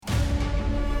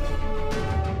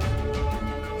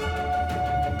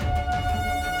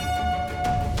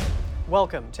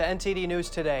Welcome to NTD News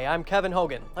Today. I'm Kevin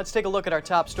Hogan. Let's take a look at our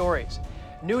top stories.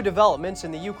 New developments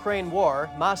in the Ukraine war.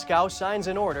 Moscow signs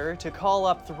an order to call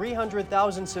up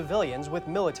 300,000 civilians with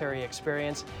military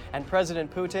experience, and President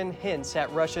Putin hints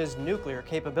at Russia's nuclear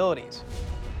capabilities.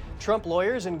 Trump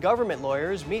lawyers and government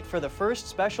lawyers meet for the first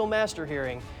special master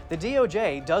hearing. The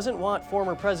DOJ doesn't want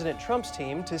former President Trump's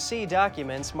team to see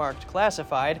documents marked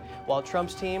classified, while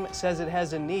Trump's team says it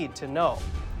has a need to know.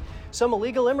 Some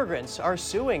illegal immigrants are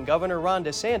suing Governor Ron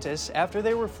DeSantis after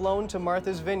they were flown to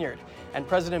Martha's Vineyard. And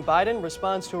President Biden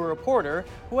responds to a reporter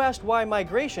who asked why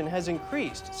migration has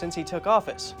increased since he took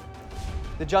office.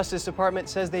 The Justice Department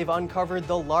says they've uncovered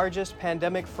the largest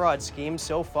pandemic fraud scheme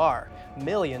so far.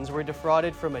 Millions were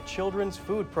defrauded from a children's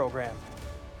food program.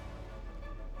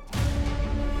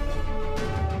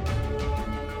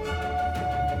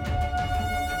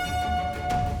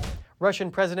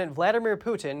 Russian President Vladimir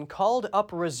Putin called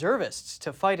up reservists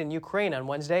to fight in Ukraine on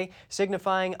Wednesday,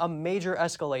 signifying a major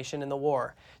escalation in the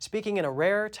war. Speaking in a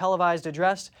rare televised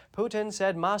address, Putin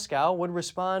said Moscow would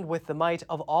respond with the might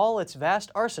of all its vast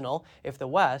arsenal if the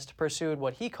West pursued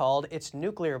what he called its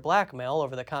nuclear blackmail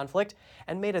over the conflict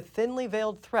and made a thinly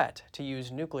veiled threat to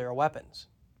use nuclear weapons.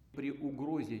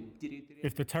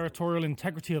 If the territorial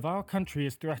integrity of our country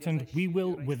is threatened, we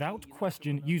will, without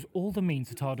question, use all the means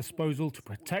at our disposal to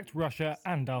protect Russia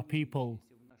and our people.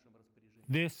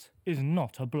 This is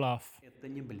not a bluff.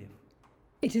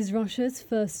 It is Russia's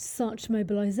first such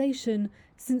mobilization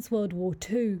since World War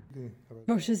II.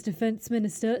 Russia's defense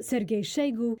minister, Sergei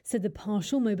Shoigu, said the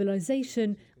partial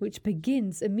mobilization, which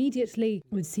begins immediately,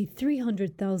 would see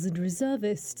 300,000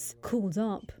 reservists called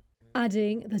up,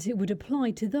 adding that it would apply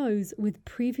to those with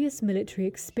previous military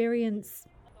experience.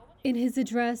 In his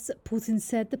address, Putin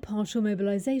said the partial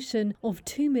mobilization of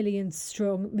 2 million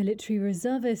strong military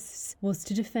reservists was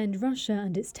to defend Russia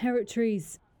and its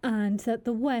territories, and that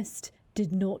the West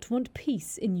did not want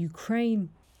peace in Ukraine.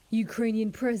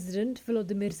 Ukrainian President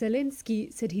Volodymyr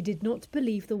Zelensky said he did not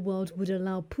believe the world would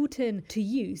allow Putin to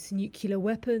use nuclear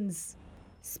weapons.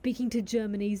 Speaking to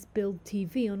Germany's Bild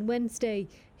TV on Wednesday,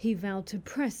 he vowed to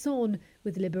press on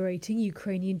with liberating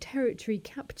Ukrainian territory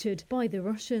captured by the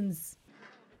Russians.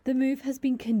 The move has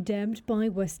been condemned by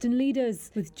Western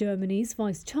leaders, with Germany's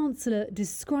Vice-Chancellor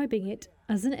describing it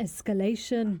as an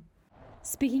escalation.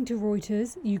 Speaking to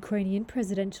Reuters, Ukrainian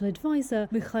presidential advisor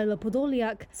Mikhailo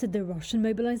Podolyak said the Russian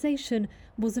mobilization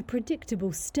was a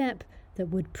predictable step that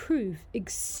would prove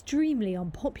extremely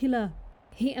unpopular.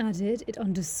 He added it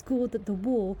underscored that the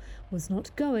war was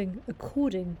not going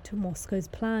according to Moscow's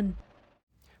plan.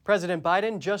 President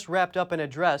Biden just wrapped up an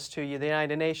address to the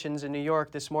United Nations in New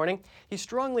York this morning. He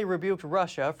strongly rebuked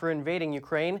Russia for invading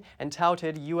Ukraine and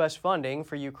touted U.S. funding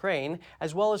for Ukraine,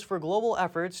 as well as for global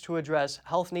efforts to address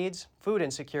health needs, food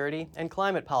insecurity, and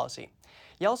climate policy.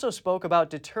 He also spoke about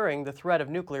deterring the threat of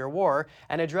nuclear war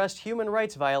and addressed human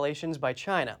rights violations by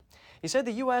China. He said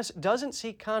the U.S. doesn't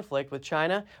seek conflict with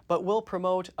China, but will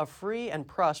promote a free and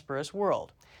prosperous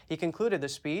world. He concluded the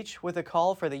speech with a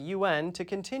call for the UN to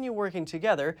continue working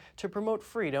together to promote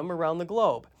freedom around the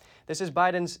globe. This is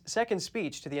Biden's second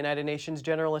speech to the United Nations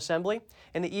General Assembly.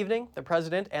 In the evening, the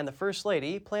President and the First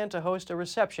Lady plan to host a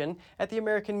reception at the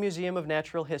American Museum of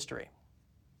Natural History.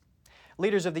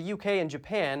 Leaders of the UK and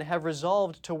Japan have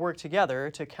resolved to work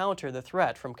together to counter the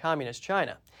threat from Communist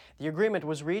China. The agreement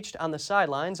was reached on the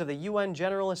sidelines of the UN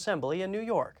General Assembly in New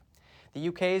York. The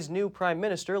UK's new Prime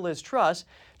Minister, Liz Truss,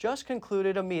 just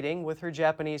concluded a meeting with her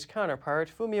Japanese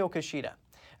counterpart, Fumio Kishida.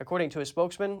 According to a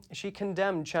spokesman, she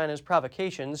condemned China's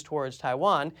provocations towards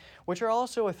Taiwan, which are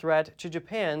also a threat to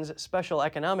Japan's special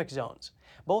economic zones.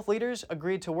 Both leaders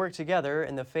agreed to work together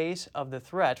in the face of the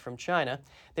threat from China.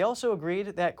 They also agreed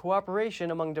that cooperation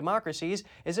among democracies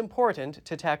is important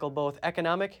to tackle both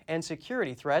economic and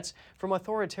security threats from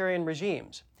authoritarian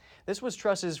regimes. This was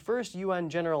Truss's first UN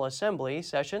General Assembly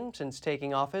session since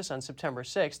taking office on September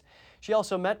 6th. She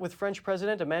also met with French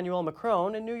President Emmanuel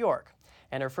Macron in New York.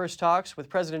 And her first talks with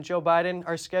President Joe Biden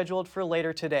are scheduled for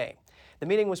later today. The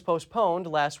meeting was postponed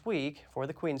last week for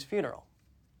the Queen's funeral.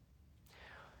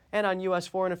 And on U.S.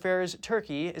 foreign affairs,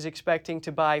 Turkey is expecting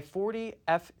to buy 40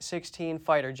 F-16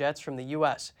 fighter jets from the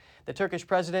U.S. The Turkish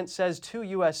president says 2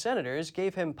 U.S. senators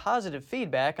gave him positive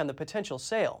feedback on the potential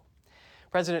sale.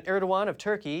 President Erdogan of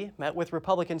Turkey met with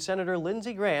Republican Senator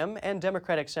Lindsey Graham and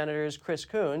Democratic Senators Chris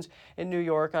Coons in New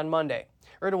York on Monday.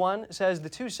 Erdogan says the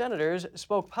 2 senators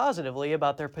spoke positively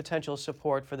about their potential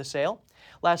support for the sale.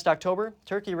 Last October,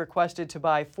 Turkey requested to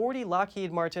buy 40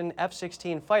 Lockheed Martin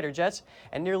F-16 fighter jets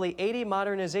and nearly 80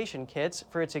 modernization kits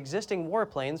for its existing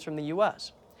warplanes from the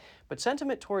U.S. But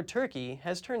sentiment toward Turkey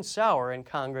has turned sour in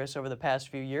Congress over the past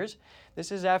few years.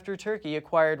 This is after Turkey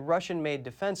acquired Russian-made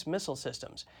defense missile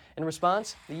systems. In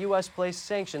response, the U.S. placed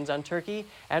sanctions on Turkey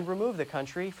and removed the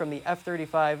country from the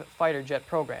F-35 fighter jet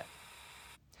program.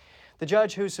 The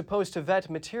judge who's supposed to vet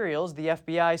materials the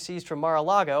FBI seized from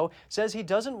Mar-a-Lago says he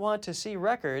doesn't want to see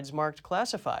records marked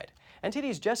classified.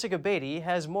 NTD's Jessica Beatty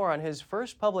has more on his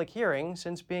first public hearing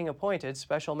since being appointed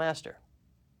special master.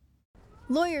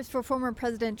 Lawyers for former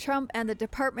President Trump and the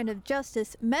Department of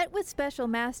Justice met with Special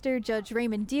Master Judge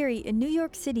Raymond Dearie in New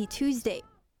York City Tuesday.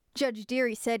 Judge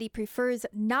Dearie said he prefers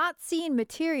not seeing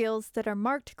materials that are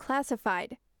marked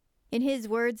classified. In his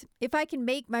words, "If I can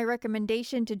make my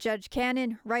recommendation to Judge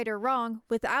Cannon, right or wrong,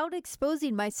 without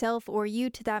exposing myself or you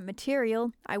to that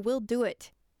material, I will do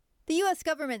it." The U.S.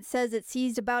 government says it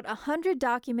seized about 100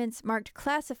 documents marked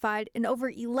classified and over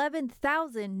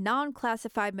 11,000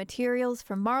 non-classified materials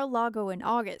from Mar-a-Lago in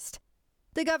August.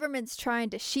 The government's trying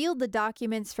to shield the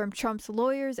documents from Trump's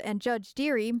lawyers and Judge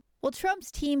Dearie, while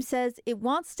Trump's team says it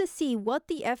wants to see what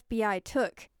the FBI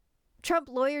took. Trump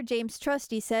lawyer James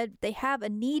Trusty said they have a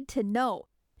need to know,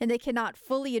 and they cannot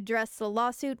fully address the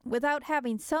lawsuit without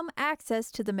having some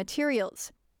access to the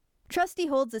materials. Trusty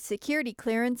holds a security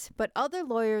clearance, but other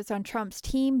lawyers on Trump's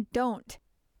team don't.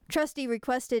 Trusty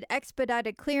requested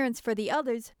expedited clearance for the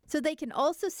others so they can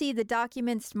also see the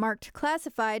documents marked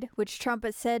classified, which Trump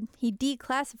has said he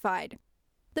declassified.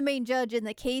 The main judge in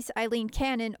the case, Eileen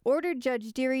Cannon, ordered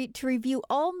Judge Dearie to review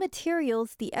all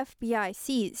materials the FBI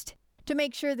seized to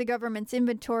make sure the government's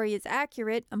inventory is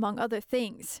accurate, among other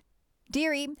things.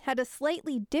 Dearie had a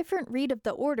slightly different read of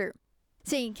the order,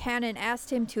 saying Cannon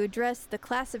asked him to address the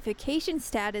classification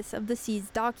status of the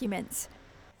seized documents.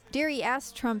 Dearie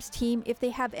asked Trump's team if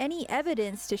they have any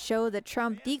evidence to show that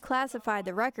Trump declassified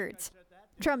the records.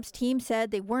 Trump's team said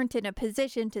they weren't in a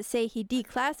position to say he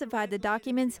declassified the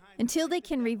documents until they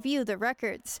can review the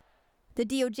records. The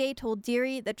DOJ told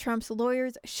Dearie that Trump's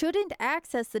lawyers shouldn't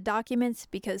access the documents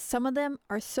because some of them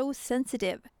are so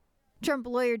sensitive. Trump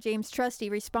lawyer James Trusty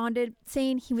responded,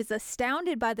 saying he was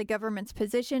astounded by the government's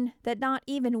position that not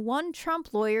even one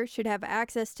Trump lawyer should have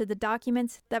access to the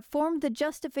documents that formed the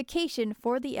justification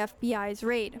for the FBI's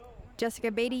raid.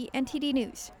 Jessica Beatty, NTD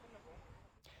News.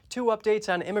 Two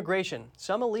updates on immigration.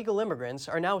 Some illegal immigrants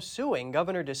are now suing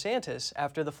Governor DeSantis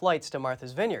after the flights to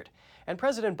Martha's Vineyard. And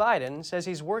President Biden says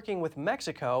he's working with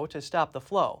Mexico to stop the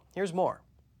flow. Here's more.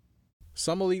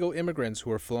 Some illegal immigrants who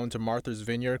were flown to Martha's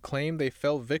Vineyard claim they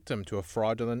fell victim to a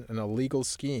fraudulent and illegal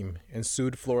scheme and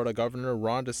sued Florida Governor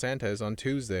Ron DeSantis on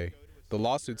Tuesday. The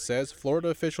lawsuit says Florida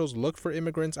officials looked for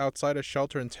immigrants outside a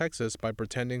shelter in Texas by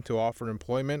pretending to offer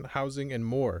employment, housing, and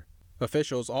more.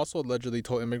 Officials also allegedly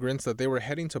told immigrants that they were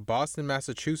heading to Boston,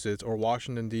 Massachusetts or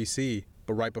Washington, D.C.,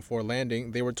 but right before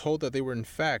landing, they were told that they were in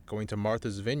fact going to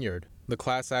Martha's Vineyard. The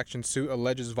class action suit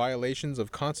alleges violations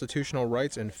of constitutional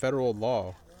rights and federal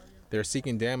law. They are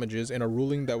seeking damages in a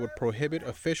ruling that would prohibit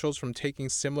officials from taking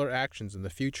similar actions in the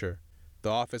future. The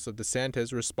office of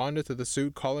DeSantis responded to the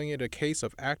suit, calling it a case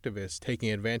of activists taking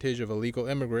advantage of illegal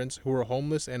immigrants who were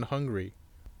homeless and hungry.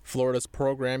 Florida's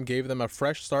program gave them a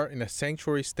fresh start in a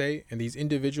sanctuary state, and these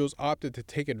individuals opted to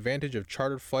take advantage of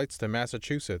chartered flights to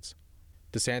Massachusetts.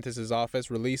 DeSantis' office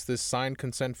released this signed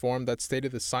consent form that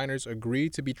stated the signers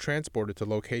agreed to be transported to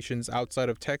locations outside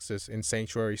of Texas in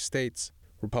sanctuary states.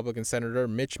 Republican Senator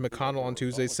Mitch McConnell on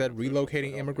Tuesday said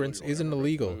relocating immigrants isn't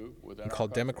illegal and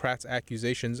called Democrats'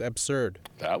 accusations absurd.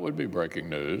 That would be breaking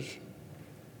news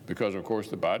because, of course,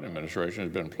 the Biden administration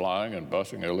has been flying and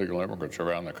busing illegal immigrants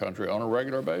around the country on a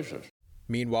regular basis.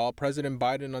 Meanwhile, President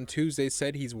Biden on Tuesday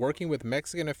said he's working with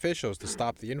Mexican officials to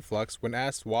stop the influx when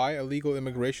asked why illegal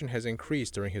immigration has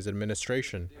increased during his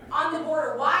administration. On the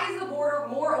border, why is the border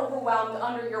more overwhelmed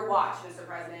under your watch, Mr.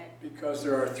 President? Because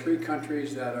there are three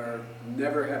countries that are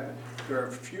never have. There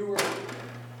are fewer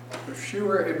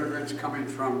immigrants coming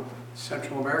from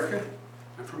Central America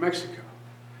and from Mexico.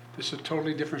 This is a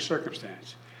totally different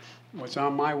circumstance. What's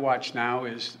on my watch now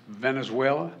is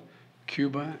Venezuela,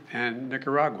 Cuba, and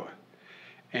Nicaragua.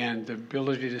 And the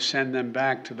ability to send them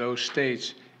back to those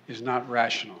states is not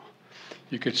rational.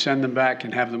 You could send them back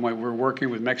and have them. We're working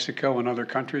with Mexico and other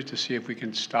countries to see if we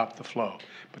can stop the flow.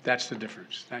 But that's the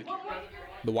difference. Thank you.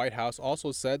 The White House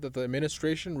also said that the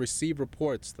administration received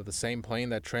reports that the same plane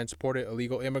that transported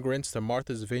illegal immigrants to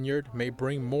Martha's Vineyard may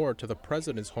bring more to the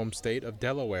president's home state of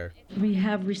Delaware. We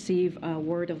have received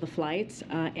word of the flights,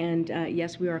 and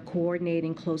yes, we are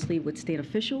coordinating closely with state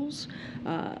officials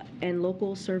and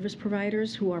local service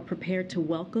providers who are prepared to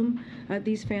welcome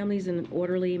these families in an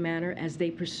orderly manner as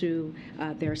they pursue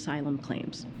their asylum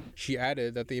claims. She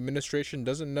added that the administration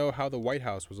doesn't know how the White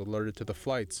House was alerted to the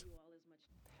flights.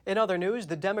 In other news,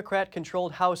 the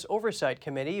Democrat-controlled House Oversight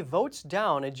Committee votes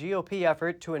down a GOP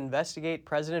effort to investigate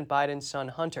President Biden's son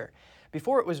Hunter.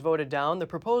 Before it was voted down, the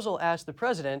proposal asked the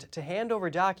president to hand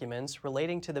over documents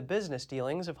relating to the business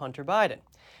dealings of Hunter Biden.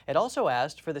 It also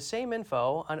asked for the same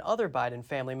info on other Biden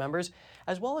family members,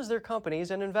 as well as their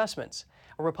companies and investments.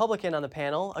 A Republican on the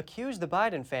panel accused the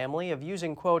Biden family of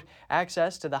using, quote,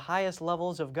 access to the highest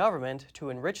levels of government to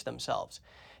enrich themselves.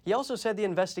 He also said the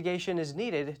investigation is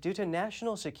needed due to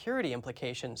national security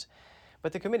implications.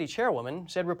 But the committee chairwoman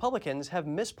said Republicans have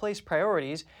misplaced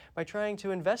priorities by trying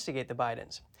to investigate the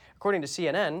Bidens. According to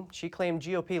CNN, she claimed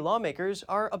GOP lawmakers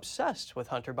are obsessed with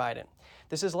Hunter Biden.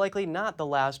 This is likely not the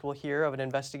last we'll hear of an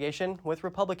investigation, with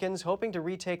Republicans hoping to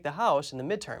retake the House in the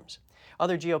midterms.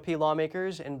 Other GOP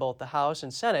lawmakers in both the House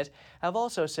and Senate have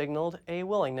also signaled a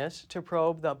willingness to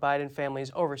probe the Biden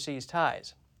family's overseas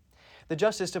ties. The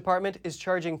Justice Department is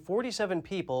charging 47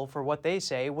 people for what they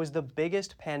say was the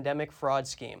biggest pandemic fraud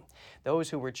scheme. Those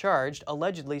who were charged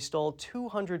allegedly stole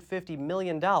 $250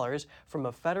 million from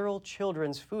a federal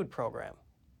children's food program.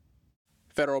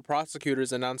 Federal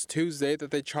prosecutors announced Tuesday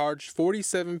that they charged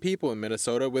 47 people in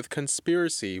Minnesota with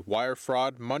conspiracy, wire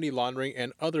fraud, money laundering,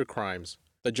 and other crimes.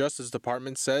 The Justice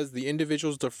Department says the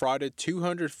individuals defrauded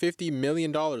 $250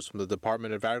 million from the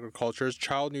Department of Agriculture's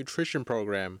Child Nutrition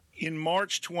Program. In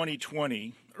March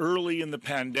 2020, early in the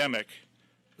pandemic,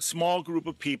 a small group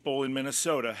of people in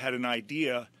Minnesota had an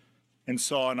idea and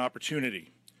saw an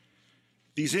opportunity.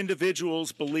 These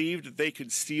individuals believed that they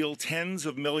could steal tens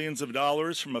of millions of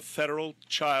dollars from a federal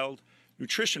child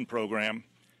nutrition program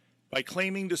by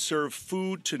claiming to serve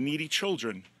food to needy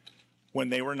children when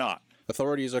they were not.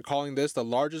 Authorities are calling this the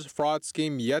largest fraud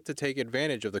scheme yet to take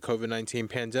advantage of the COVID-19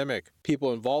 pandemic.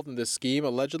 People involved in this scheme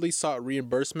allegedly sought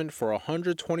reimbursement for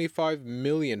 125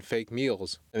 million fake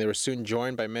meals, and they were soon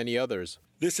joined by many others.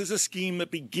 This is a scheme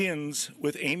that begins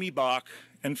with Amy Bach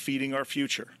and Feeding Our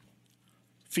Future.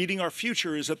 Feeding Our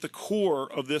Future is at the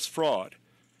core of this fraud,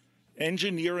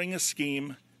 engineering a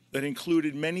scheme that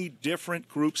included many different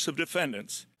groups of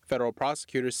defendants. Federal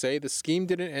prosecutors say the scheme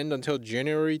didn't end until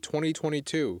January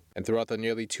 2022, and throughout the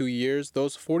nearly 2 years,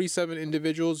 those 47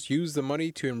 individuals used the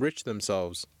money to enrich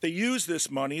themselves. They used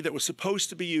this money that was supposed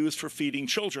to be used for feeding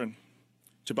children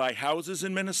to buy houses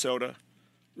in Minnesota,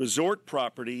 resort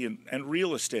property and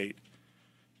real estate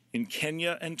in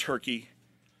Kenya and Turkey,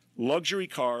 luxury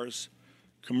cars,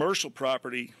 commercial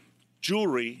property,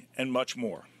 jewelry, and much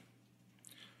more.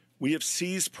 We have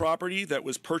seized property that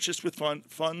was purchased with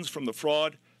funds from the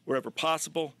fraud wherever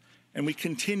possible, and we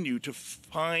continue to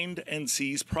find and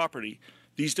seize property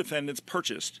these defendants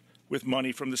purchased with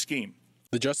money from the scheme.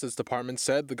 The Justice Department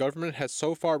said the government has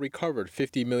so far recovered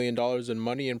 $50 million in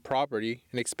money and property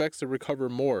and expects to recover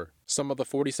more. Some of the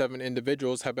 47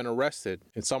 individuals have been arrested,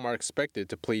 and some are expected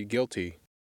to plead guilty.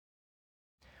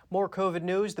 More COVID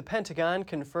news. The Pentagon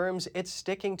confirms it's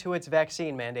sticking to its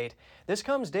vaccine mandate. This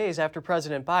comes days after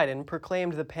President Biden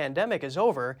proclaimed the pandemic is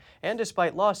over, and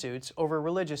despite lawsuits over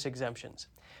religious exemptions.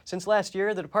 Since last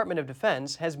year, the Department of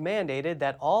Defense has mandated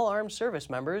that all armed service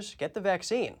members get the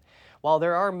vaccine. While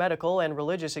there are medical and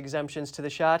religious exemptions to the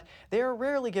shot, they are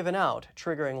rarely given out,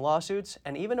 triggering lawsuits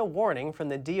and even a warning from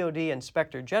the DoD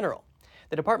Inspector General.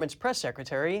 The department's press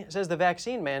secretary says the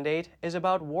vaccine mandate is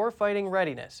about warfighting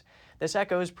readiness. This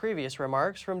echoes previous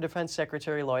remarks from Defense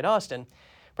Secretary Lloyd Austin.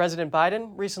 President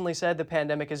Biden recently said the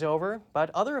pandemic is over,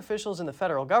 but other officials in the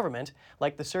federal government,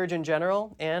 like the Surgeon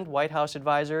General and White House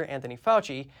advisor Anthony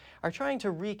Fauci, are trying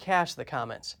to recast the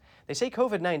comments. They say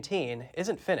COVID-19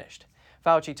 isn't finished.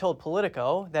 Fauci told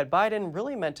Politico that Biden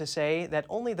really meant to say that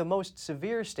only the most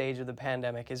severe stage of the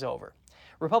pandemic is over.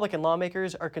 Republican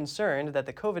lawmakers are concerned that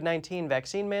the COVID-19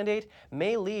 vaccine mandate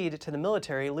may lead to the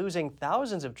military losing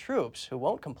thousands of troops who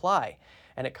won't comply,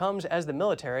 and it comes as the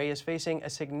military is facing a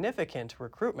significant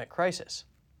recruitment crisis.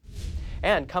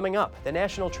 And coming up, the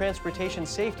National Transportation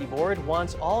Safety Board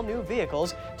wants all new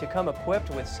vehicles to come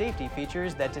equipped with safety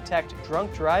features that detect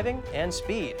drunk driving and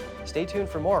speed. Stay tuned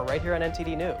for more right here on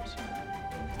NTD News.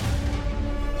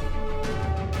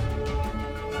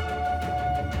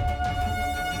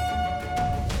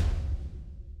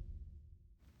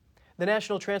 The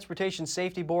National Transportation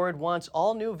Safety Board wants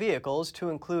all new vehicles to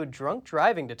include drunk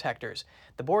driving detectors.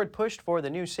 The board pushed for the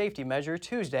new safety measure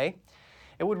Tuesday.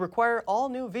 It would require all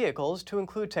new vehicles to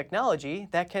include technology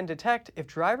that can detect if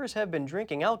drivers have been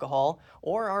drinking alcohol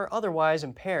or are otherwise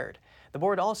impaired. The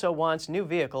board also wants new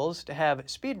vehicles to have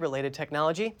speed-related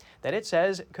technology that it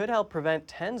says could help prevent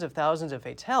tens of thousands of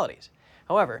fatalities.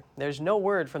 However, there's no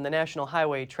word from the National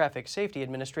Highway Traffic Safety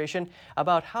Administration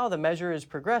about how the measure is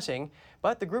progressing,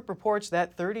 but the group reports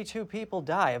that 32 people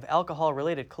die of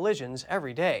alcohol-related collisions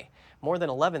every day, more than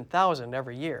 11,000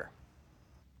 every year.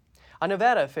 A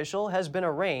Nevada official has been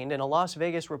arraigned in a Las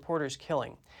Vegas reporter's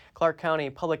killing. Clark County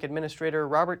Public Administrator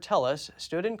Robert Tellis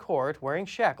stood in court wearing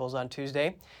shackles on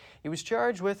Tuesday. He was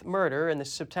charged with murder in the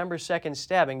September 2nd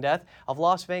stabbing death of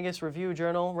Las Vegas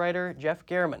Review-Journal writer Jeff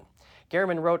German.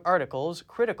 German wrote articles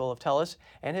critical of Tellis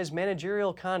and his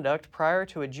managerial conduct prior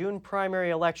to a June primary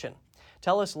election.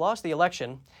 Tellis lost the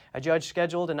election. A judge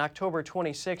scheduled an October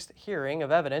 26th hearing of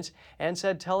evidence and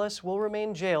said Tellis will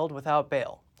remain jailed without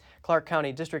bail. Clark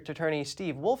County District Attorney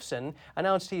Steve Wolfson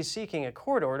announced he's seeking a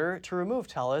court order to remove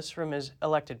Tellis from his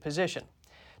elected position.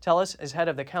 Tellis is head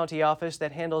of the county office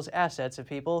that handles assets of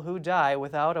people who die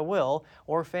without a will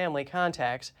or family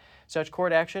contacts. Such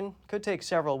court action could take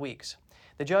several weeks.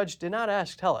 The judge did not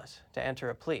ask Tellis to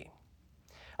enter a plea.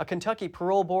 A Kentucky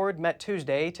parole board met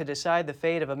Tuesday to decide the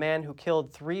fate of a man who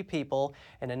killed 3 people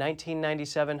in a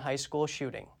 1997 high school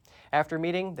shooting. After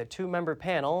meeting, the 2-member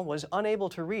panel was unable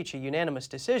to reach a unanimous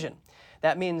decision.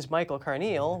 That means Michael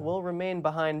Carneal will remain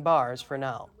behind bars for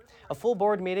now. A full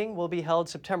board meeting will be held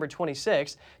September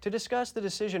 26th to discuss the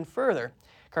decision further.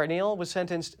 Carneal was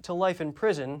sentenced to life in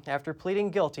prison after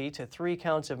pleading guilty to 3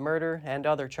 counts of murder and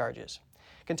other charges.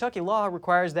 Kentucky law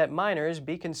requires that minors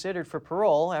be considered for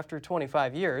parole after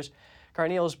 25 years.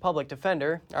 Carneal's public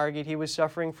defender argued he was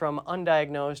suffering from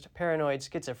undiagnosed paranoid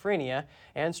schizophrenia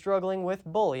and struggling with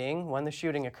bullying when the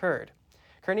shooting occurred.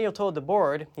 Carneal told the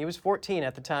board he was 14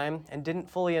 at the time and didn't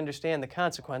fully understand the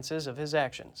consequences of his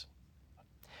actions.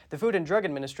 The Food and Drug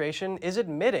Administration is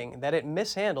admitting that it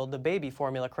mishandled the baby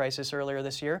formula crisis earlier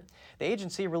this year. The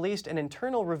agency released an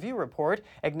internal review report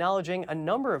acknowledging a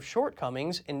number of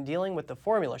shortcomings in dealing with the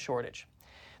formula shortage.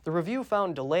 The review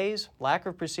found delays, lack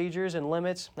of procedures and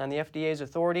limits on the FDA's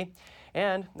authority,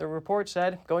 and the report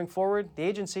said, going forward, the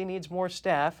agency needs more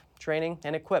staff, training,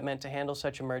 and equipment to handle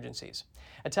such emergencies.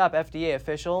 A top FDA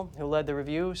official who led the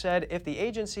review said if the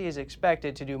agency is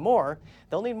expected to do more,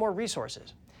 they'll need more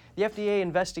resources. The FDA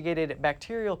investigated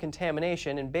bacterial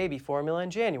contamination in baby formula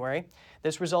in January.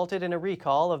 This resulted in a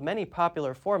recall of many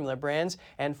popular formula brands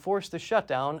and forced the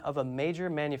shutdown of a major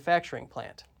manufacturing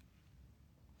plant.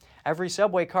 Every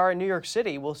subway car in New York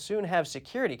City will soon have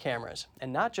security cameras,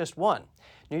 and not just one.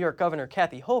 New York Governor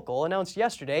Kathy Hochul announced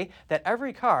yesterday that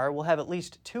every car will have at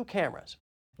least 2 cameras.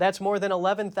 That's more than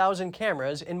 11,000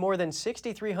 cameras in more than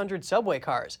 6,300 subway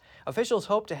cars. Officials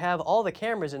hope to have all the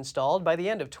cameras installed by the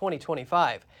end of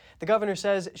 2025. The governor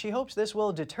says she hopes this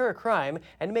will deter crime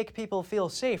and make people feel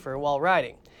safer while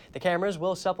riding. The cameras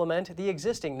will supplement the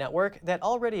existing network that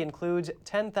already includes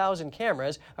 10,000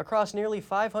 cameras across nearly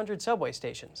 500 subway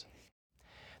stations.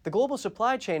 The global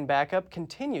supply chain backup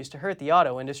continues to hurt the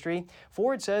auto industry.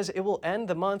 Ford says it will end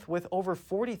the month with over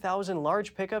 40,000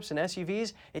 large pickups and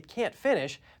SUVs it can't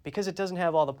finish because it doesn't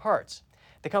have all the parts.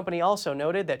 The company also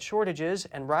noted that shortages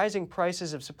and rising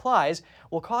prices of supplies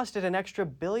will cost it an extra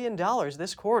 $1 billion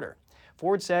this quarter.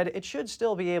 Ford said it should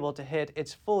still be able to hit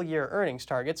its full-year earnings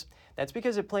targets. That's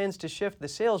because it plans to shift the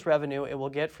sales revenue it will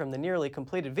get from the nearly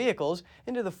completed vehicles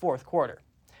into the fourth quarter.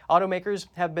 Automakers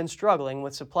have been struggling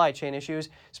with supply chain issues,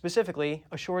 specifically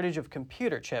a shortage of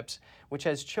computer chips, which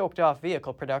has choked off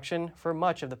vehicle production for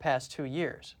much of the past 2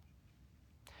 years.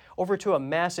 Over to a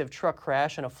massive truck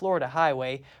crash on a Florida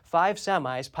highway, 5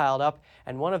 semis piled up,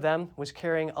 and one of them was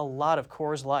carrying a lot of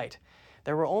Coors Light.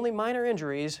 There were only minor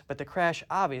injuries, but the crash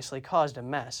obviously caused a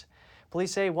mess.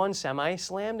 Police say one semi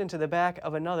slammed into the back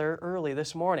of another early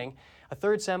this morning. A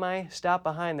third semi stopped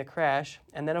behind the crash,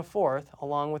 and then a fourth,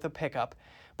 along with a pickup.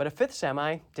 But a fifth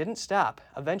semi didn't stop,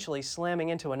 eventually slamming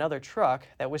into another truck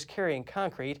that was carrying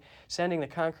concrete, sending the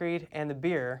concrete and the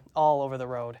beer all over the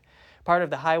road. Part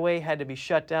of the highway had to be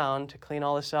shut down to clean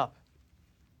all this up.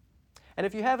 And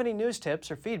if you have any news tips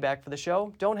or feedback for the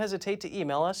show, don't hesitate to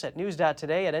email us at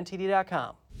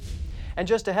news.today@ntd.com. And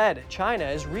just ahead, China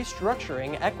is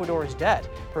restructuring Ecuador's debt,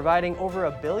 providing over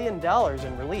 $1 billion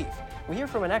in relief. We hear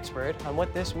from an expert on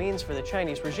what this means for the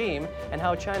Chinese regime and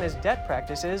how China's debt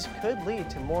practices could lead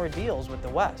to more deals with the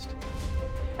West.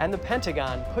 And the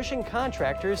Pentagon pushing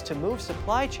contractors to move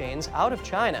supply chains out of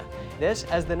China. This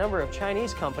as the number of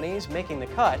Chinese companies making the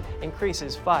cut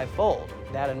increases 5-fold.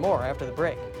 That and more after the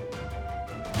break.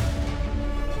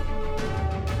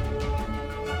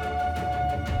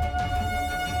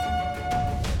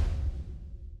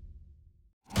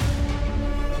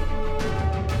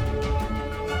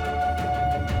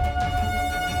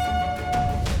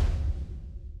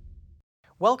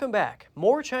 Welcome back.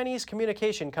 More Chinese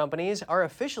communication companies are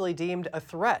officially deemed a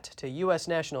threat to U.S.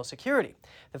 national security.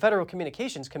 The Federal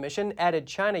Communications Commission added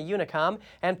China Unicom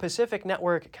and Pacific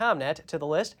Network ComNet to the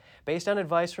list based on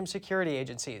advice from security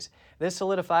agencies. This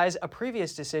solidifies a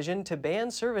previous decision to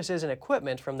ban services and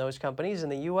equipment from those companies in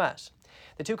the U.S.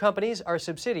 The two companies are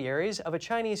subsidiaries of a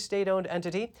Chinese state-owned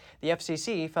entity. The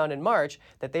FCC found in March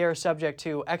that they are subject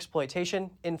to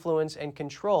exploitation, influence, and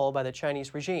control by the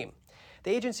Chinese regime.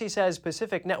 The agency says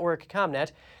Pacific Network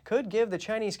ComNet could give the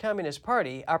Chinese Communist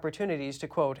Party opportunities to,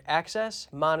 quote, access,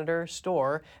 monitor,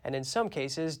 store, and in some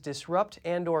cases disrupt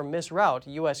and/or misroute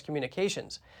U.S.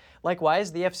 communications.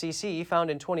 Likewise, the FCC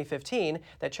found in 2015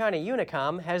 that China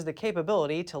Unicom has the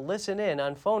capability to listen in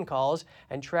on phone calls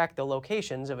and track the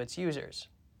locations of its users.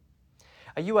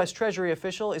 A U.S. Treasury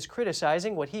official is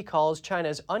criticizing what he calls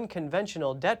China's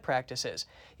unconventional debt practices.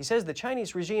 He says the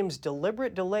Chinese regime's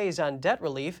deliberate delays on debt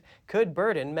relief could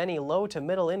burden many low to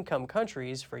middle income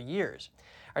countries for years.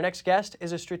 Our next guest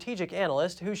is a strategic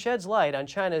analyst who sheds light on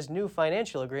China's new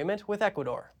financial agreement with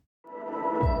Ecuador.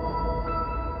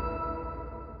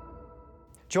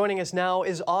 Joining us now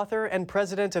is author and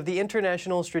president of the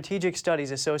International Strategic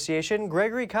Studies Association,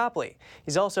 Gregory Copley.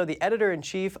 He's also the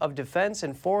editor-in-chief of Defense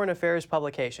and Foreign Affairs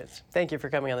Publications. Thank you for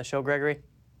coming on the show, Gregory.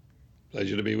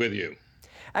 Pleasure to be with you.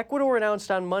 Ecuador announced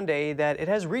on Monday that it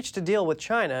has reached a deal with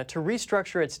China to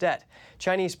restructure its debt.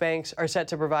 Chinese banks are set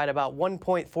to provide about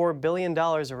 $1.4 billion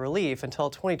of relief until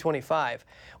 2025.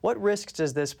 What risks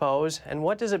does this pose, and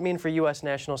what does it mean for U.S.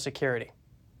 national security?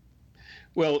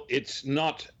 Well, it's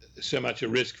not so much a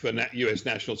risk for U.S.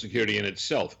 national security in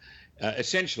itself.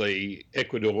 Essentially,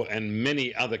 Ecuador and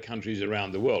many other countries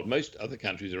around the world, most other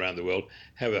countries around the world,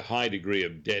 have a high degree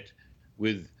of debt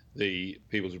with the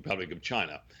People's Republic of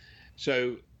China.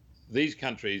 So these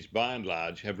countries, by and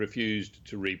large, have refused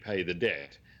to repay the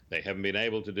debt. They haven't been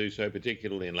able to do so,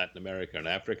 particularly in Latin America and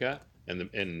Africa, and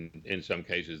in some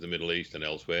cases the Middle East and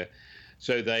elsewhere.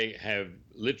 So they have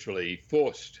literally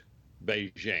forced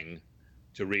Beijing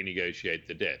to renegotiate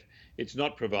the debt. It's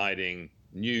not providing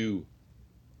new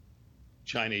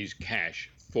Chinese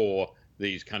cash for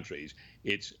these countries.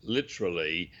 It's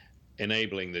literally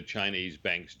enabling the Chinese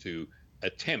banks to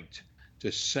attempt to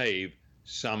save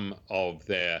some of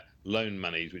their loan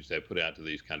monies, which they put out to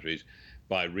these countries,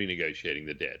 by renegotiating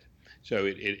the debt. So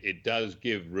it does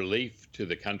give relief to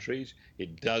the countries.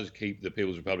 It does keep the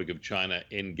People's Republic of China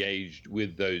engaged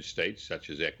with those states, such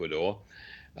as Ecuador.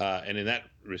 And in that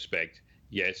respect,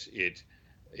 yes, it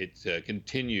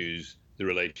continues the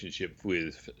relationship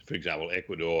with, for example,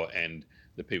 Ecuador and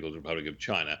the People's Republic of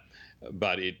China,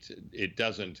 but it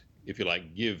doesn't, if you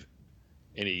like, give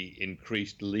any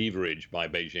increased leverage by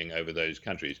Beijing over those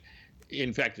countries.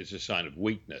 In fact, it's a sign of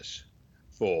weakness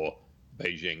for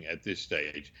Beijing at this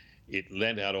stage. It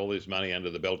lent out all this money under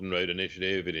the Belt and Road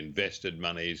Initiative. It invested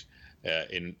monies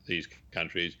in these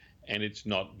countries, and it's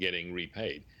not getting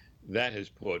repaid. That has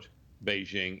put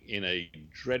Beijing in a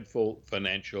dreadful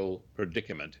financial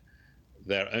predicament.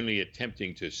 They're only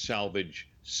attempting to salvage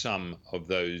some of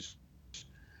those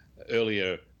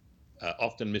earlier,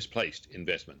 often misplaced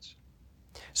investments.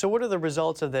 So what are the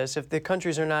results of this if the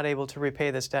countries are not able to repay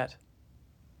this debt?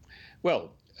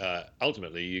 Well,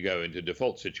 ultimately you go into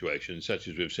default situations such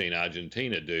as we've seen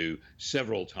Argentina do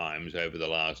several times over the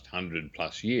last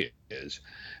 100+ years.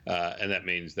 And that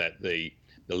means that the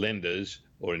lenders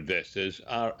or investors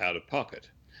are out of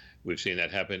pocket. We've seen that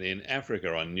happen in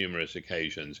Africa on numerous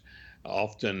occasions.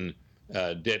 Often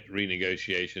debt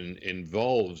renegotiation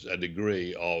involves a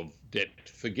degree of debt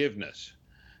forgiveness.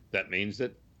 That means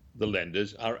that the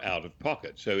lenders are out of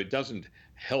pocket. So it doesn't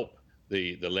help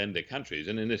the lender countries.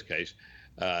 And in this case,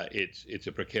 it's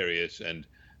a precarious and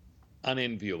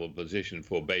unenviable position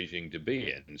for Beijing to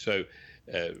be in. So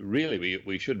really,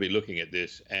 we should be looking at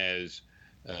this as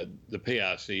the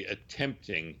PRC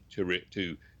attempting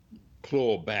to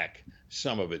claw back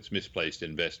some of its misplaced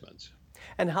investments.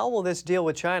 And how will this deal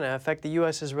with China affect the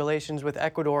U.S.'s relations with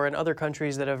Ecuador and other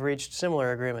countries that have reached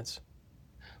similar agreements?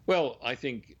 Well, I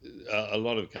think a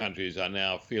lot of countries are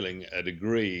now feeling a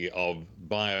degree of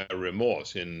buyer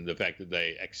remorse in the fact that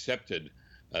they accepted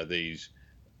these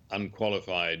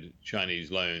unqualified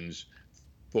Chinese loans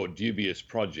for dubious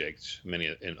projects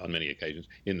on many occasions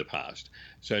in the past.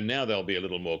 So now they'll be a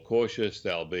little more cautious.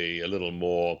 They'll be a little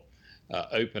more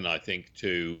open, I think,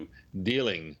 to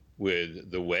dealing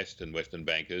with the West and Western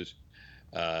bankers,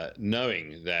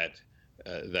 knowing that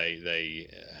they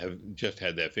have just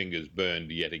had their fingers burned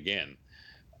yet again.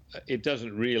 It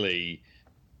doesn't really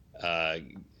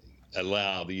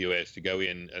allow the U.S. to go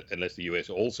in unless the U.S.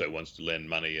 also wants to lend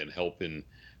money and help in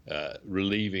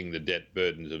relieving the debt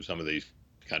burdens of some of these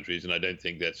countries, and I don't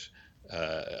think that's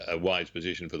a wise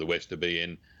position for the West to be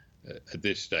in at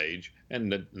this stage, and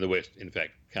the West, in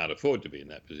fact, can't afford to be in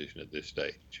that position at this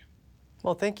stage.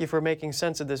 Well, thank you for making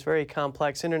sense of this very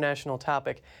complex international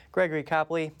topic. Gregory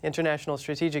Copley, International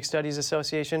Strategic Studies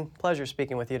Association, pleasure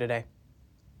speaking with you today.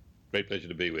 Great pleasure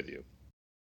to be with you.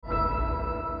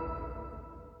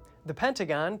 The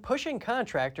Pentagon pushing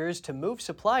contractors to move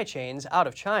supply chains out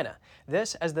of China.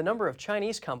 This as the number of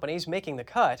Chinese companies making the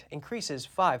cut increases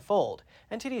fivefold.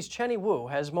 NTD's Chenny Wu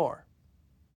has more.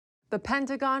 The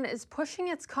Pentagon is pushing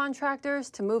its contractors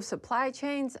to move supply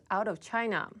chains out of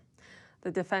China.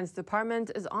 The Defense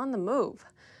Department is on the move.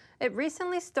 It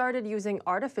recently started using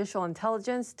artificial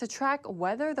intelligence to track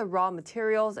whether the raw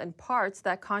materials and parts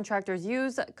that contractors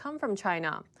use come from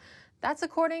China. That's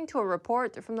according to a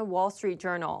report from the Wall Street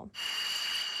Journal.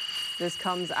 This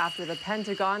comes after the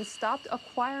Pentagon stopped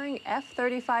acquiring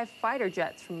F-35 fighter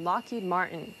jets from Lockheed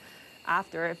Martin,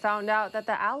 after it found out that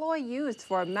the alloy used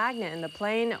for a magnet in the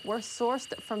plane were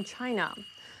sourced from China.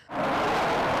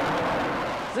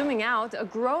 Zooming out, a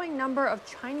growing number of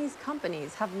Chinese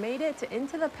companies have made it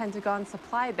into the Pentagon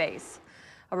supply base.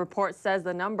 A report says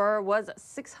the number was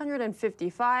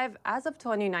 655 as of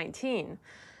 2019,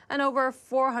 an over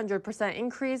 400%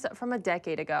 increase from a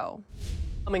decade ago.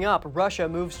 Coming up, Russia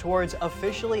moves towards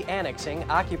officially annexing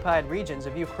occupied regions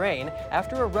of Ukraine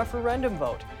after a referendum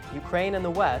vote. Ukraine and the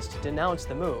West denounced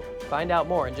the move. Find out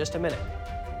more in just a minute.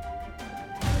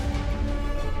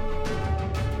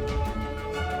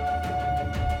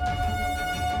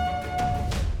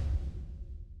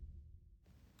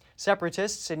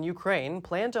 Separatists in Ukraine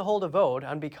plan to hold a vote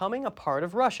on becoming a part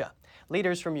of Russia.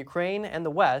 Leaders from Ukraine and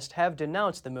the West have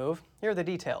denounced the move. Here are the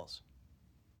details.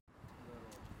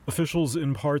 Officials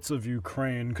in parts of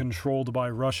Ukraine controlled by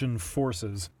Russian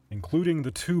forces, including the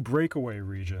two breakaway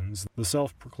regions, the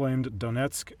self-proclaimed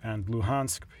Donetsk and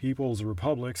Luhansk People's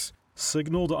Republics,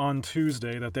 signaled on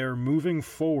Tuesday that they're moving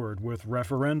forward with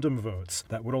referendum votes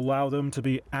that would allow them to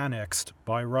be annexed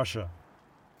by Russia.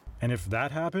 And if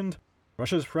that happened,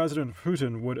 Russia's President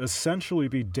Putin would essentially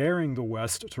be daring the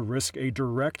West to risk a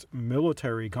direct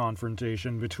military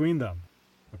confrontation between them,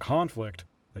 a conflict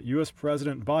that U.S.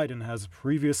 President Biden has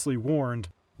previously warned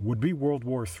would be World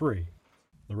War III.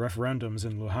 The referendums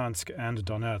in Luhansk and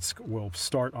Donetsk will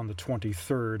start on the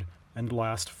 23rd and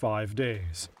last 5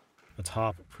 days. A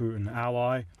top Putin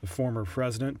ally, the former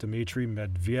president Dmitry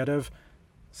Medvedev,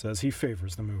 says he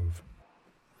favors the move.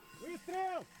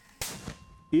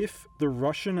 If the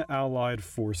Russian allied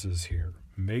forces here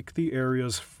make the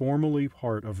areas formally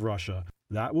part of Russia,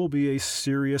 that will be a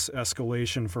serious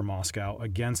escalation for Moscow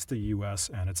against the U.S.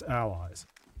 and its allies.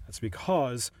 That's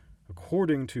because,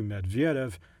 according to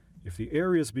Medvedev, if the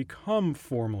areas become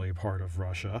formally part of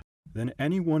Russia, then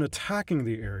anyone attacking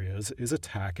the areas is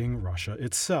attacking Russia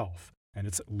itself, and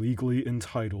it's legally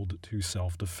entitled to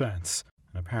self-defense,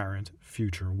 an apparent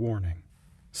future warning.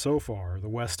 So far, the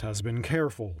West has been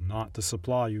careful not to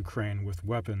supply Ukraine with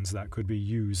weapons that could be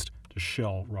used to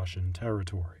shell Russian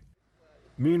territory.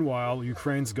 Meanwhile,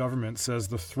 Ukraine's government says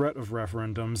the threat of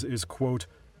referendums is, quote,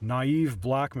 naive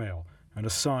blackmail and a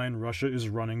sign Russia is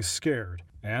running scared,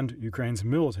 and Ukraine's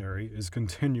military is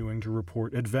continuing to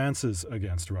report advances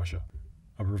against Russia.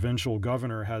 A provincial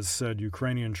governor has said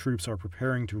Ukrainian troops are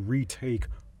preparing to retake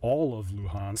all of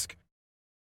Luhansk.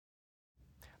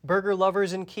 Burger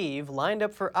lovers in Kyiv lined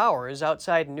up for hours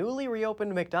outside newly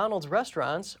reopened McDonald's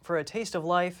restaurants for a taste of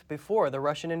life before the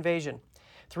Russian invasion.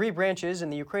 3 branches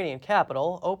in the Ukrainian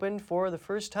capital opened for the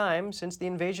first time since the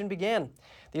invasion began.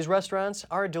 These restaurants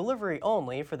are delivery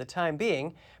only for the time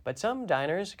being, but some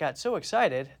diners got so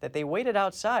excited that they waited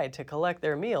outside to collect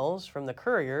their meals from the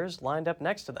couriers lined up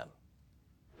next to them.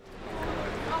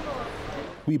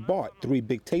 We bought 3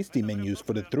 big tasty menus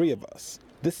for the 3 of us.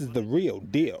 This is the real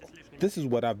deal. This is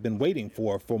what I've been waiting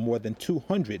for more than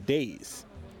 200 days.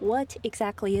 What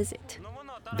exactly is it?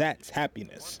 That's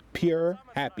happiness, pure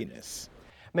happiness.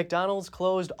 McDonald's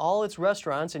closed all its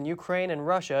restaurants in Ukraine and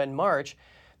Russia in March,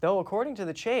 though according to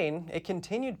the chain, it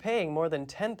continued paying more than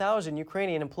 10,000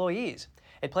 Ukrainian employees.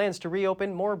 It plans to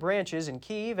reopen more branches in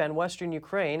Kyiv and western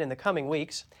Ukraine in the coming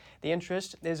weeks. The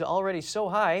interest is already so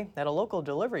high that a local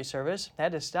delivery service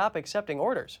had to stop accepting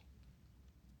orders.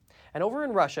 And over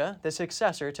in Russia, the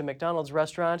successor to McDonald's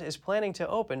restaurant is planning to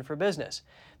open for business.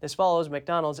 This follows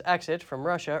McDonald's exit from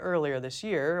Russia earlier this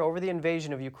year over the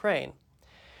invasion of Ukraine.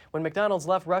 When McDonald's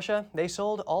left Russia, they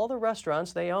sold all the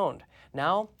restaurants they owned.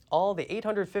 Now, all the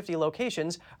 850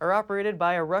 locations are operated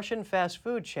by a Russian fast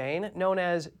food chain known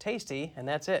as Tasty, and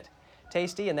that's it.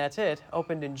 Tasty, and that's it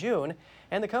opened in June,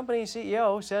 and the company's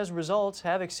CEO says results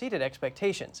have exceeded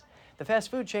expectations. The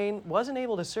fast food chain wasn't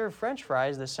able to serve French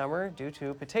fries this summer due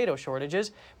to potato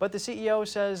shortages, but the CEO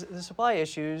says the supply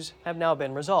issues have now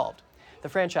been resolved. The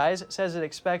franchise says it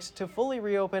expects to fully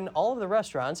reopen all of the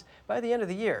restaurants by the end of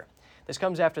the year. This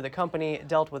comes after the company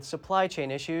dealt with supply chain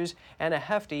issues and a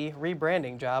hefty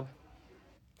rebranding job.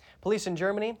 Police in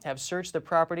Germany have searched the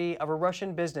property of a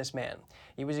Russian businessman.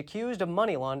 He was accused of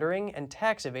money laundering and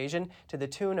tax evasion to the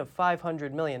tune of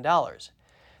 $500 million.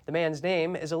 The man's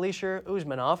name is Alisher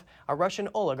Usmanov, a Russian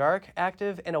oligarch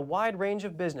active in a wide range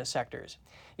of business sectors.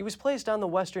 He was placed on the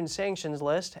Western sanctions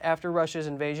list after Russia's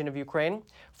invasion of Ukraine.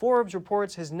 Forbes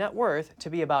reports his net worth to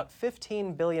be about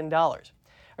 $15 billion.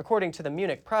 According to the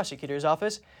Munich prosecutor's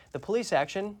office, the police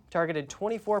action targeted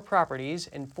 24 properties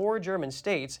in 4 German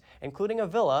states, including a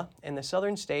villa in the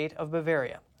southern state of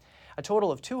Bavaria. A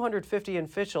total of 250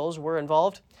 officials were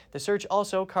involved. The search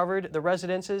also covered the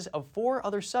residences of 4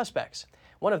 other suspects.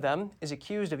 One of them is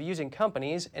accused of using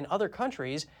companies in other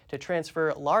countries to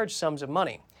transfer large sums of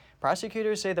money.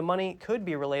 Prosecutors say the money could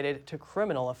be related to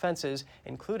criminal offenses,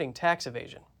 including tax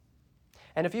evasion.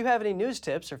 And if you have any news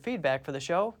tips or feedback for the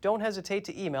show, don't hesitate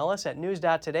to email us at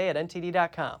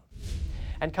news.today@ntd.com.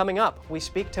 And coming up, we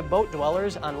speak to boat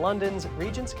dwellers on London's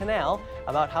Regent's Canal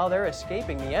about how they're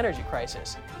escaping the energy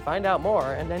crisis. Find out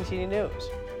more at NTD News.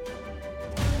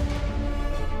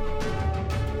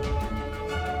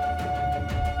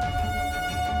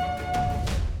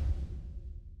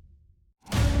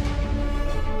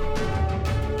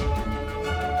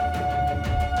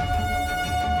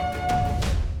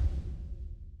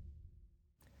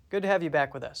 Good to have you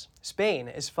back with us. Spain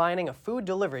is fining a food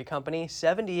delivery company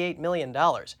 $78 million.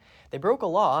 They broke a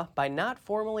law by not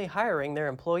formally hiring their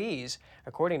employees,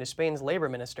 according to Spain's labor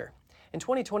minister. In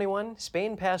 2021,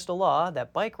 Spain passed a law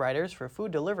that bike riders for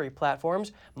food delivery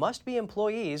platforms must be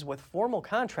employees with formal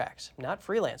contracts, not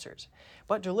freelancers.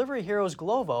 But delivery heroes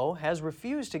Glovo has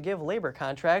refused to give labor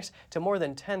contracts to more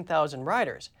than 10,000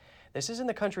 riders. This is in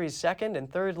the country's second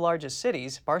and third largest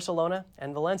cities, Barcelona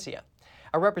and Valencia.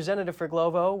 A representative for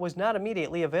Glovo was not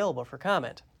immediately available for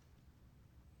comment.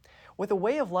 With a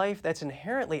way of life that's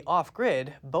inherently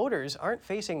off-grid, boaters aren't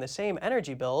facing the same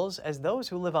energy bills as those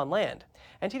who live on land.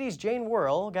 NTD's Jane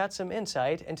Worrell got some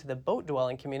insight into the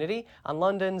boat-dwelling community on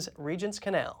London's Regent's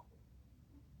Canal.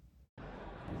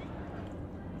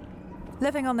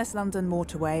 Living on this London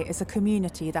motorway is a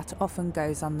community that often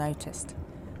goes unnoticed.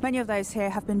 Many of those here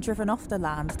have been driven off the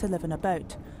land to live in a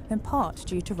boat, in part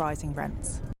due to rising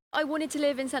rents. I wanted to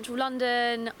live in central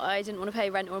London. I didn't want to pay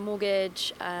rent or a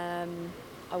mortgage. I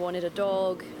wanted a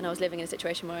dog, and I was living in a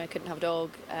situation where I couldn't have a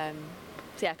dog. So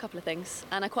yeah, a couple of things.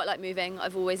 And I quite like moving.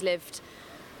 I've always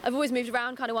moved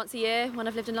around kind of once a year when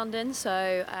I've lived in London,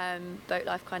 so boat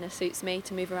life kind of suits me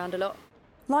to move around a lot.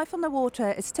 Life on the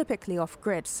water is typically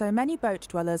off-grid, so many boat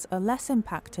dwellers are less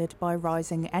impacted by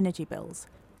rising energy bills.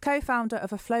 Co-founder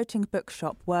of a floating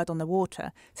bookshop, Word on the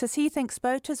Water, says he thinks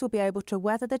boaters will be able to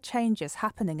weather the changes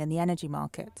happening in the energy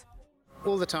market.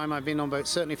 All the time I've been on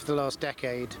boats, certainly for the last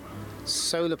decade,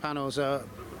 solar panels are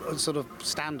sort of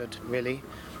standard, really.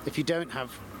 If you don't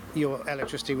have your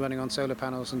electricity running on solar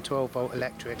panels and 12-volt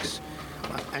electrics,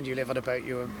 and you live on a boat,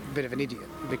 you're a bit of an idiot,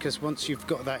 because once you've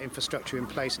got that infrastructure in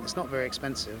place, and it's not very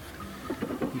expensive,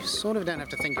 you sort of don't have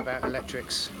to think about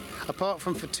electrics. Apart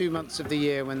from for 2 months of the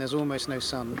year when there's almost no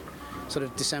sun, sort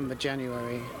of December,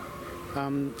 January,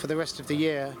 for the rest of the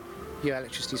year, your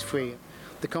electricity is free.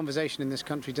 The conversation in this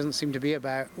country doesn't seem to be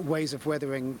about ways of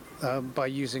weathering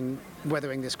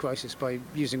this crisis by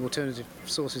using alternative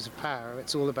sources of power.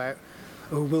 It's all about,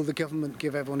 will the government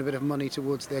give everyone a bit of money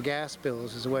towards their gas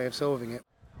bills as a way of solving it?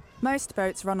 Most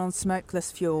boats run on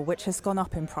smokeless fuel, which has gone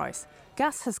up in price.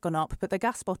 Gas has gone up, but the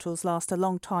gas bottles last a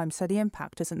long time, so the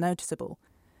impact isn't noticeable.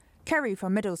 Kerry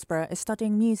from Middlesbrough is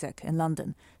studying music in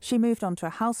London. She moved onto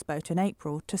a houseboat in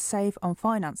April to save on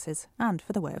finances and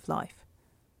for the way of life.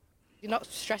 You're not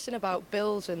stressing about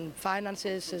bills and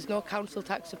finances. There's no council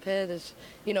tax to pay. There's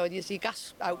your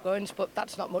gas outgoings, but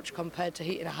that's not much compared to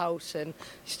heating a house and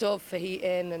stove for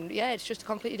heating. And yeah, it's just a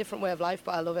completely different way of life,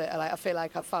 but I love it. I feel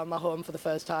like I've found my home for the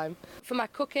first time. For my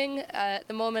cooking, at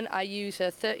the moment, I use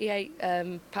a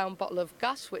 38-pound bottle of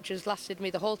gas, which has lasted me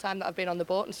the whole time that I've been on the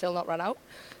boat and still not run out.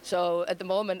 So at the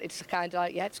moment, it's kind of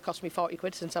like, it's cost me 40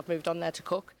 quid since I've moved on there to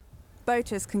cook.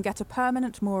 Boaters can get a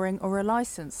permanent mooring or a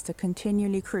licence to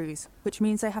continually cruise, which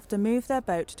means they have to move their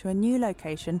boat to a new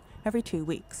location every 2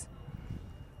 weeks.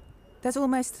 There's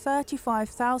almost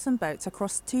 35,000 boats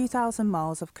across 2,000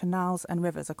 miles of canals and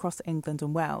rivers across England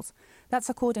and Wales. That's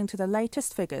according to the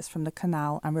latest figures from the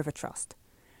Canal and River Trust.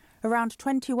 Around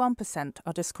 21%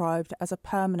 are described as a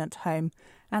permanent home,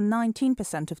 and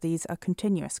 19% of these are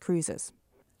continuous cruisers.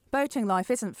 Boating life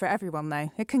isn't for everyone,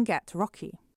 though. It can get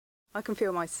rocky. I can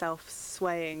feel myself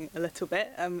swaying a little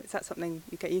bit. Is that something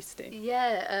you get used to?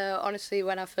 Yeah, honestly,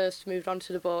 when I first moved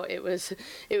onto the boat, it was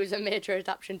a major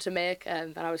adaptation to make,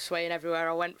 and I was swaying everywhere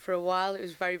I went for a while. It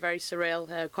was very, very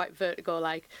surreal, quite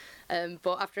vertigo-like.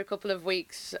 But after a couple of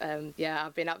weeks,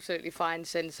 I've been absolutely fine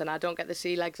since, and I don't get the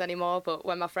sea legs anymore. But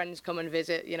when my friends come and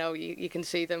visit, you can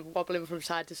see them wobbling from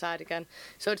side to side again.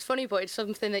 So it's funny, but it's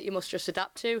something that you must just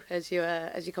adapt to as you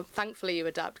come. Thankfully, you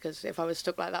adapt, because if I was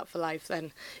stuck like that for life,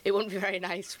 then it wouldn't be very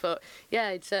nice. But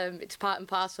yeah, it's part and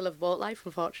parcel of boat life,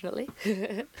 unfortunately.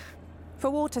 For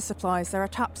water supplies, there are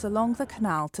taps along the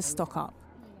canal to stock up.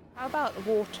 How about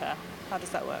water? How does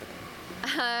that work?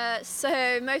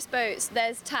 So most boats,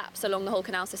 there's taps along the whole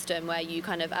canal system where you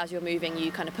kind of, as you're moving,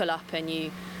 you kind of pull up and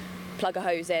you plug a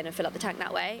hose in and fill up the tank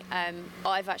that way.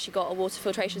 I've actually got a water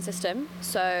filtration system,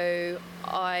 so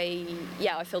I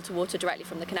filter water directly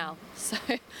from the canal. So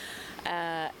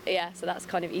so that's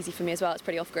kind of easy for me as well. It's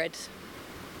pretty off-grid.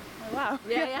 Oh, wow.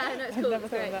 Yeah, no, it's cool. It's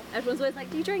great. Everyone's always like,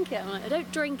 do you drink it? I'm like, I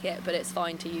don't drink it, but it's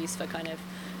fine to use for kind of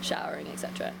showering,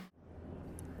 etc.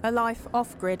 A life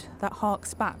off-grid that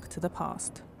harks back to the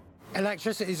past.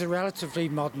 Electricity is a relatively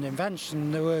modern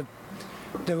invention.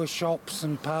 There were shops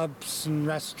and pubs and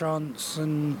restaurants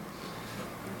and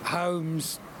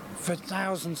homes for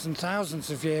thousands and thousands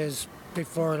of years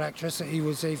before electricity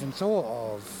was even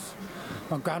thought of.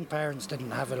 My grandparents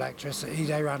didn't have electricity,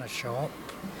 they ran a shop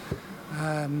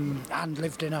and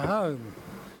lived in a home.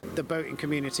 The boating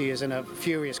community is in a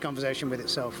furious conversation with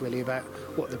itself, really, about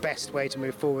what the best way to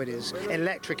move forward is.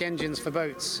 Electric engines for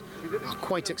boats are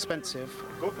quite expensive,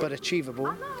 but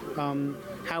achievable.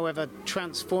 However,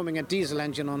 transforming a diesel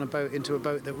engine on a boat into a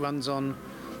boat that runs on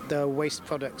the waste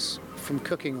products from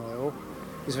cooking oil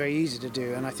is very easy to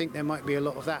do, and I think there might be a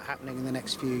lot of that happening in the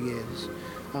next few years.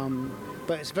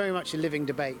 But it's very much a living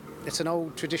debate. It's an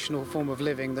old traditional form of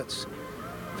living that's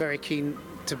very keen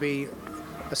to be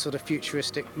a sort of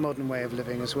futuristic modern way of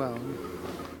living as well.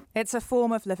 It's a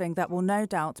form of living that will no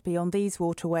doubt be on these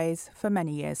waterways for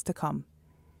many years to come.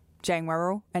 Jane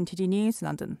Worrell, NTD News,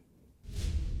 London.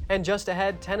 And just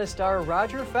ahead, tennis star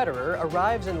Roger Federer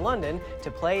arrives in London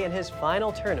to play in his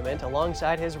final tournament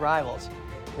alongside his rivals.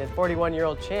 The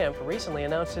 41-year-old champ recently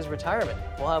announced his retirement.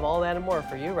 We'll have all that and more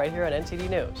for you right here on NTD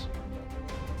News.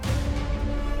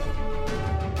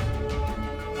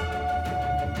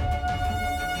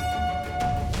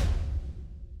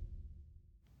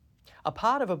 A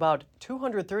pod of about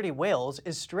 230 whales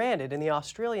is stranded in the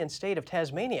Australian state of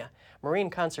Tasmania. Marine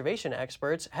conservation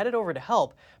experts headed over to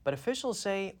help, but officials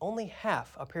say only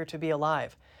half appear to be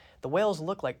alive. The whales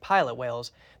look like pilot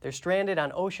whales. They're stranded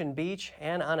on Ocean Beach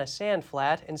and on a sand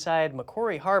flat inside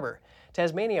Macquarie Harbor.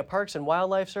 Tasmania Parks and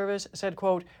Wildlife Service said,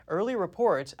 quote, early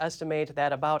reports estimate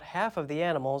that about half of the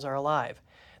animals are alive.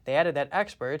 They added that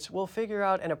experts will figure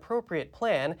out an appropriate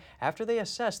plan after they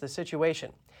assess the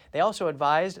situation. They also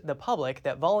advised the public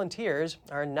that volunteers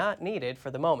are not needed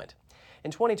for the moment. In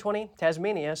 2020,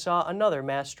 Tasmania saw another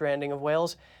mass stranding of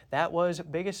whales. That was the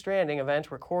biggest stranding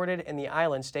event recorded in the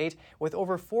island state, with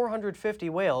over 450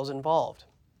 whales involved.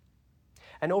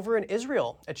 And over in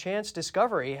Israel, a chance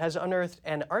discovery has unearthed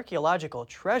an archaeological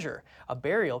treasure, a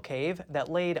burial cave that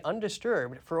laid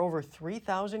undisturbed for over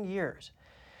 3,000 years.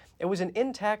 It was an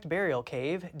intact burial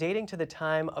cave dating to the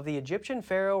time of the Egyptian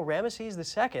pharaoh Ramesses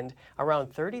II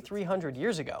around 3,300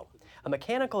 years ago. A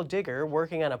mechanical digger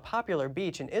working on a popular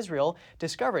beach in Israel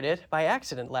discovered it by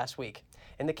accident last week.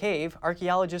 In the cave,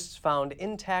 archaeologists found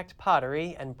intact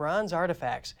pottery and bronze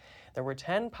artifacts. There were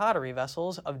 10 pottery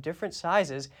vessels of different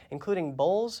sizes, including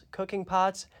bowls, cooking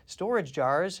pots, storage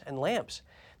jars, and lamps.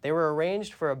 They were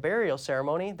arranged for a burial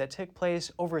ceremony that took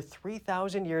place over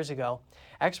 3,000 years ago.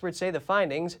 Experts say the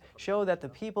findings show that the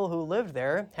people who lived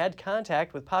there had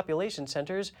contact with population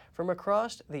centers from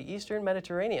across the eastern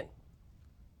Mediterranean.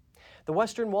 The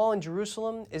Western Wall in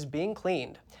Jerusalem is being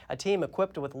cleaned. A team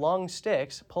equipped with long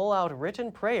sticks pull out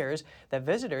written prayers that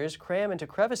visitors cram into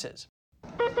crevices.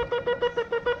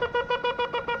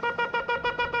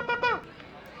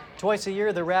 Twice a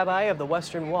year, the rabbi of the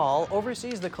Western Wall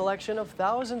oversees the collection of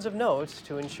thousands of notes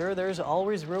to ensure there's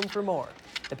always room for more.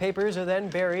 The papers are then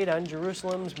buried on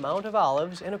Jerusalem's Mount of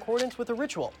Olives in accordance with a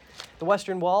ritual. The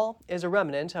Western Wall is a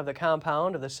remnant of the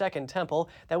compound of the Second Temple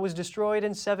that was destroyed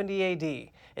in 70 AD.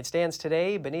 It stands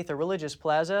today beneath a religious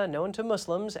plaza known to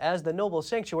Muslims as the Noble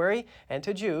Sanctuary and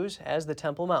to Jews as the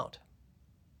Temple Mount.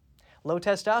 Low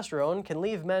testosterone can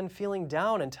leave men feeling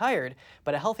down and tired,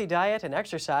 but a healthy diet and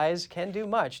exercise can do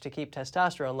much to keep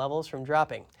testosterone levels from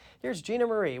dropping. Here's Gina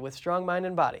Marie with Strong Mind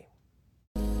and Body.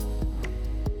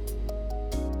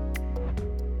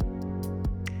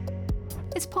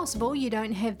 It's possible you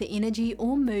don't have the energy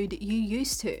or mood you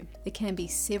used to. There can be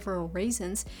several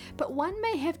reasons, but one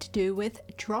may have to do with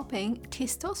dropping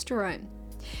testosterone.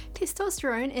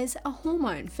 Testosterone is a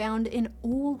hormone found in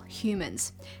all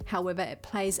humans. However, it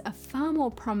plays a far more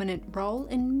prominent role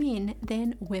in men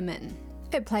than women.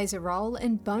 It plays a role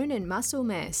in bone and muscle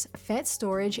mass, fat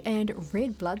storage, and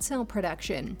red blood cell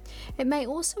production. It may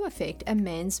also affect a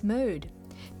man's mood.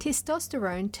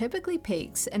 Testosterone typically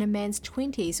peaks in a man's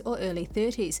 20s or early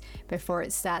 30s before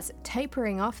it starts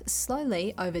tapering off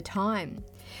slowly over time.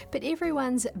 But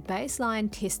everyone's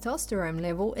baseline testosterone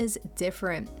level is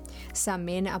different. Some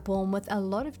men are born with a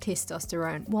lot of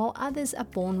testosterone, while others are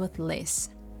born with less.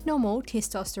 Normal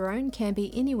testosterone can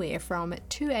be anywhere from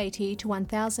 280 to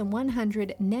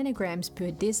 1,100 nanograms per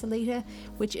deciliter,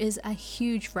 which is a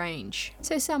huge range.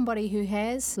 So somebody who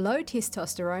has low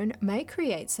testosterone may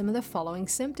create some of the following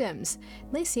symptoms: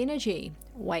 less energy,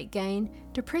 weight gain,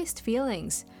 depressed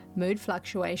feelings, mood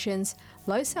fluctuations,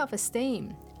 low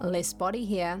self-esteem, less body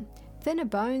hair, thinner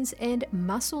bones, and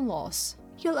muscle loss.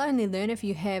 You'll only learn if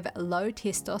you have low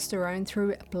testosterone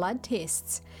through blood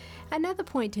tests. Another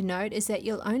point to note is that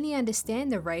you'll only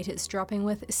understand the rate it's dropping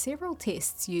with several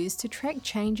tests used to track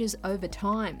changes over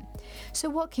time. So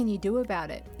what can you do about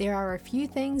it? There are a few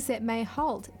things that may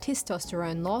halt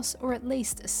testosterone loss or at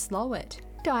least slow it.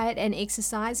 Diet and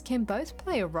exercise can both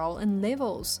play a role in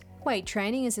levels. Weight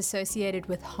training is associated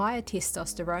with higher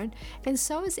testosterone, and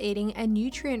so is eating a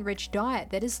nutrient-rich diet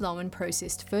that is low in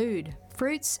processed food.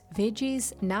 Fruits,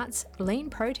 veggies, nuts, lean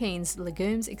proteins,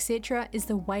 legumes, etc. is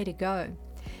the way to go.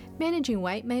 Managing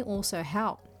weight may also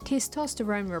help.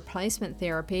 Testosterone replacement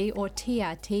therapy, or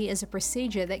TRT, is a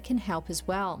procedure that can help as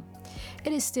well.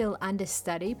 It is still under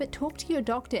study, but talk to your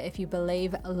doctor if you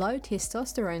believe low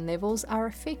testosterone levels are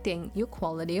affecting your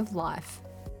quality of life.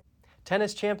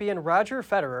 Tennis champion Roger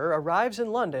Federer arrives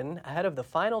in London ahead of the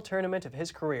final tournament of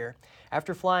his career.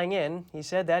 After flying in, he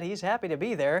said that he's happy to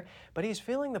be there, but he's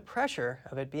feeling the pressure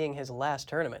of it being his last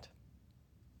tournament.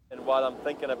 And while I'm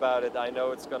thinking about it, I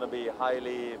know it's going to be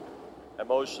highly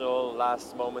emotional.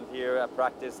 Last moment here at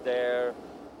practice there,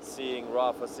 seeing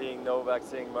Rafa, seeing Novak,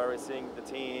 seeing Murray, seeing the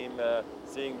team,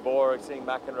 seeing Borg, seeing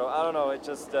McEnroe. I don't know, it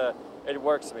just, it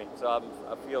works me. So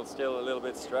I feel still a little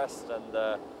bit stressed,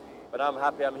 but I'm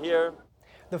happy I'm here.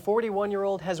 The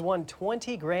 41-year-old has won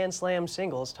 20 Grand Slam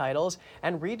singles titles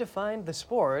and redefined the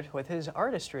sport with his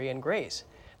artistry and grace.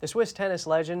 The Swiss tennis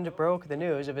legend broke the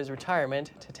news of his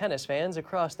retirement to tennis fans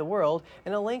across the world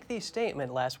in a lengthy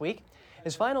statement last week.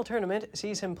 His final tournament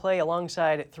sees him play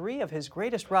alongside three of his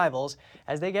greatest rivals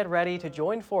as they get ready to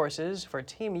join forces for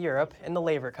Team Europe in the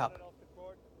Laver Cup.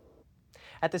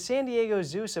 At the San Diego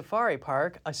Zoo Safari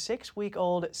Park, a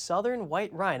 6-week-old southern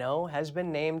white rhino has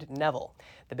been named Neville.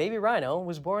 The baby rhino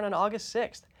was born on August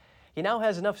 6th. He now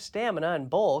has enough stamina and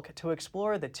bulk to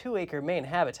explore the 2-acre main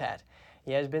habitat.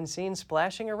 He has been seen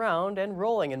splashing around and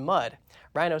rolling in mud.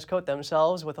 Rhinos coat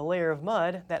themselves with a layer of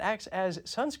mud that acts as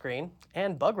sunscreen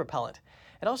and bug repellent.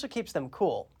 It also keeps them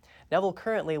cool. Neville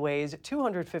currently weighs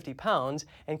 250 pounds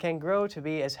and can grow to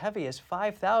be as heavy as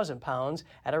 5,000 pounds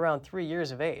at around 3 years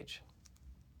of age.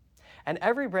 And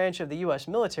every branch of the U.S.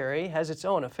 military has its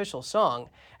own official song,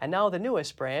 and now the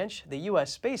newest branch, the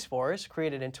U.S. Space Force,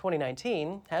 created in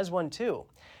 2019, has one too.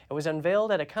 It was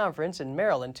unveiled at a conference in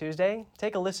Maryland Tuesday.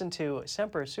 Take a listen to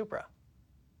Semper Supra.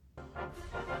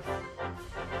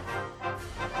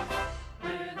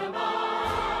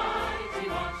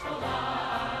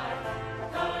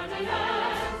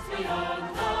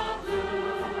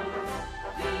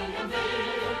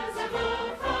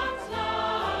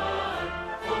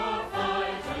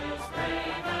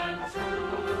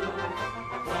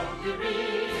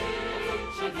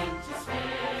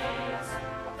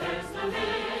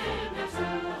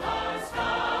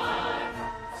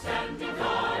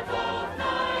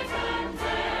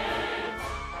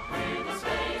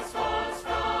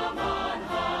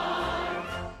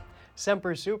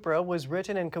 Semper Supra was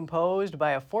written and composed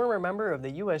by a former member of the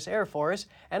U.S. Air Force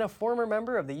and a former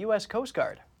member of the U.S. Coast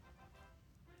Guard.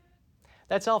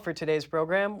 That's all for today's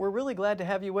program. We're really glad to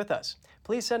have you with us.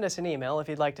 Please send us an email if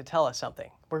you'd like to tell us something.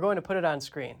 We're going to put it on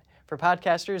screen. For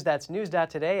podcasters, that's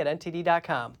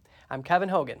news.today@ntd.com. I'm Kevin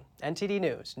Hogan, NTD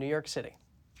News, New York City.